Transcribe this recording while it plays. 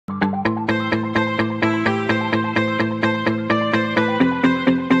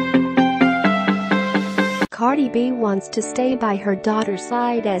Cardi B wants to stay by her daughter's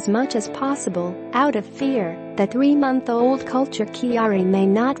side as much as possible, out of fear that 3-month-old culture Kiari may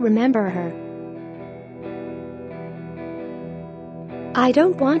not remember her. "I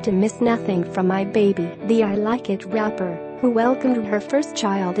don't want to miss nothing from my baby," the I Like It rapper, who welcomed her first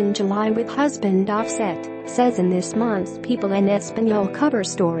child in July with husband Offset, says in this month's People en Español cover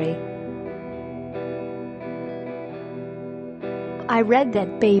story. "I read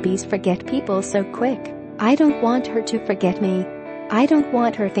that babies forget people so quick. I don't want her to forget me. I don't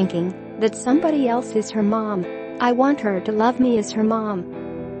want her thinking that somebody else is her mom. I want her to love me as her mom."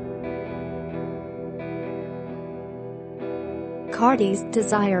 Cardi's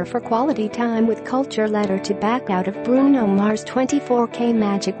desire for quality time with culture led her to back out of Bruno Mars' 24K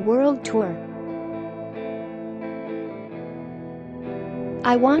Magic World Tour.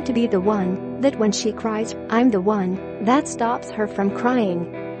 "I want to be the one that when she cries, I'm the one that stops her from crying."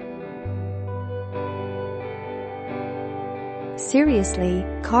 Seriously,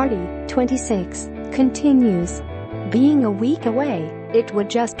 Cardi, 26, continues. "Being a week away, it would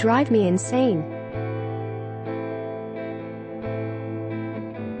just drive me insane.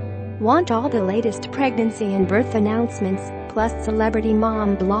 Want all the latest pregnancy and birth announcements, plus celebrity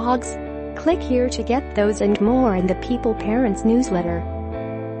mom blogs? Click here to get those and more in the People Parents newsletter."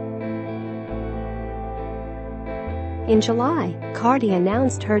 In July, Cardi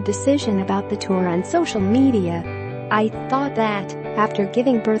announced her decision about the tour on social media. "I thought that, after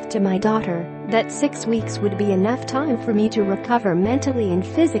giving birth to my daughter, that 6 weeks would be enough time for me to recover mentally and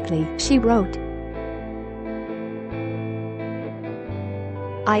physically," she wrote.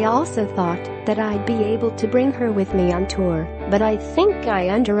 "I also thought that I'd be able to bring her with me on tour, but I think I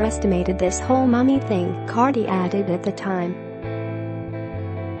underestimated this whole mommy thing," Cardi added at the time.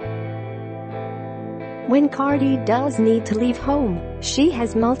 When Cardi does need to leave home, she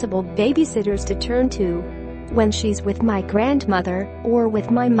has multiple babysitters to turn to. "When she's with my grandmother or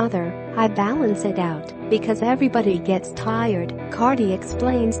with my mother, I balance it out because everybody gets tired," Cardi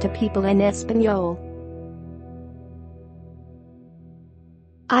explains to People en Español.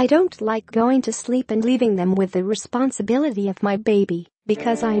 "I don't like going to sleep and leaving them with the responsibility of my baby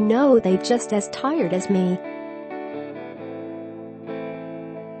because I know they're just as tired as me.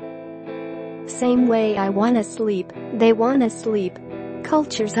 Same way I wanna sleep, they wanna sleep."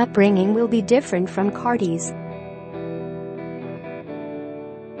 Culture's upbringing will be different from Cardi's.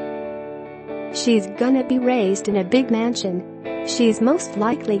 "She's gonna be raised in a big mansion. She's most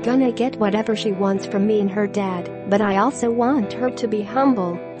likely gonna get whatever she wants from me and her dad, but I also want her to be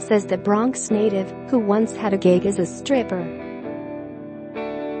humble," says the Bronx native, who once had a gig as a stripper.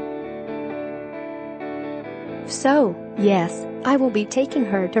 "So, yes, I will be taking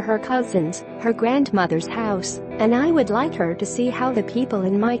her to her cousin's, her grandmother's house, and I would like her to see how the people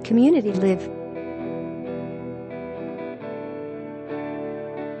in my community live.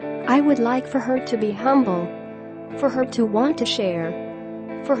 I would like for her to be humble, for her to want to share,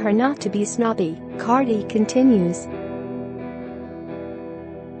 for her not to be snobby," Cardi continues.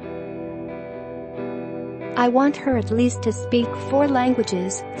 "I want her at least to speak 4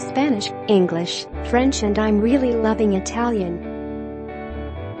 languages, Spanish, English, French, and I'm really loving Italian.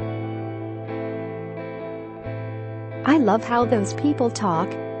 I love how those people talk.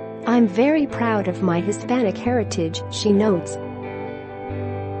 I'm very proud of my Hispanic heritage," she notes.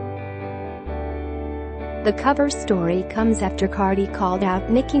 The cover story comes after Cardi called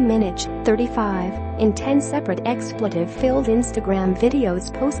out Nicki Minaj, 35, in 10 separate expletive-filled Instagram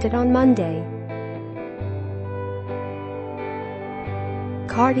videos posted on Monday.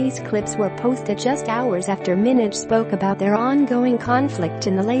 Cardi's clips were posted just hours after Minaj spoke about their ongoing conflict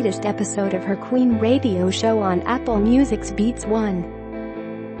in the latest episode of her Queen radio show on Apple Music's Beats One.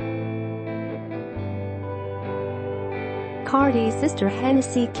 Cardi's sister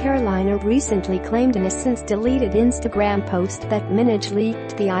Hennessy Carolina recently claimed in a since-deleted Instagram post that Minaj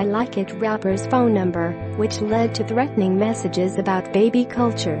leaked the I Like It rapper's phone number, which led to threatening messages about baby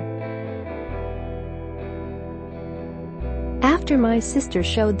culture. "After my sister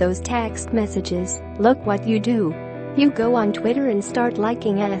showed those text messages, look what you do. You go on Twitter and start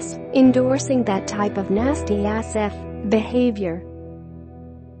liking us, endorsing that type of nasty-ass behavior.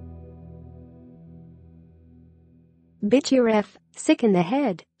 Bitch, you're sick in the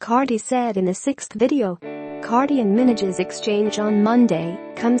head," Cardi said in the 6th video. Cardi and Minaj's exchange on Monday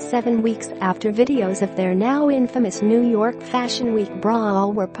comes 7 weeks after videos of their now infamous New York Fashion Week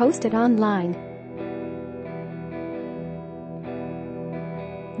brawl were posted online.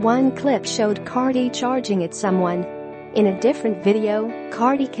 One clip showed Cardi charging at someone. In a different video,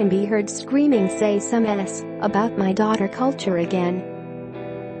 Cardi can be heard screaming "Say some S about my daughter culture again."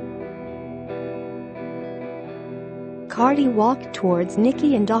 Cardi walked towards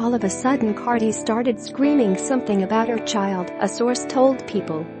Nicki and all of a sudden Cardi started screaming something about her child, a source told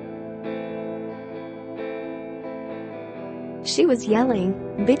People. She was yelling,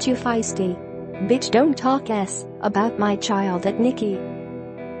 "Bitch, you feisty. Bitch, don't talk s about my child" at Nicki.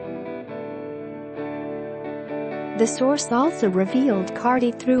 The source also revealed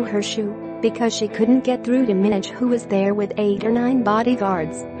Cardi threw her shoe because she couldn't get through to Minaj, who was there with 8 or 9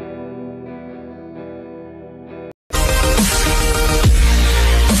 bodyguards.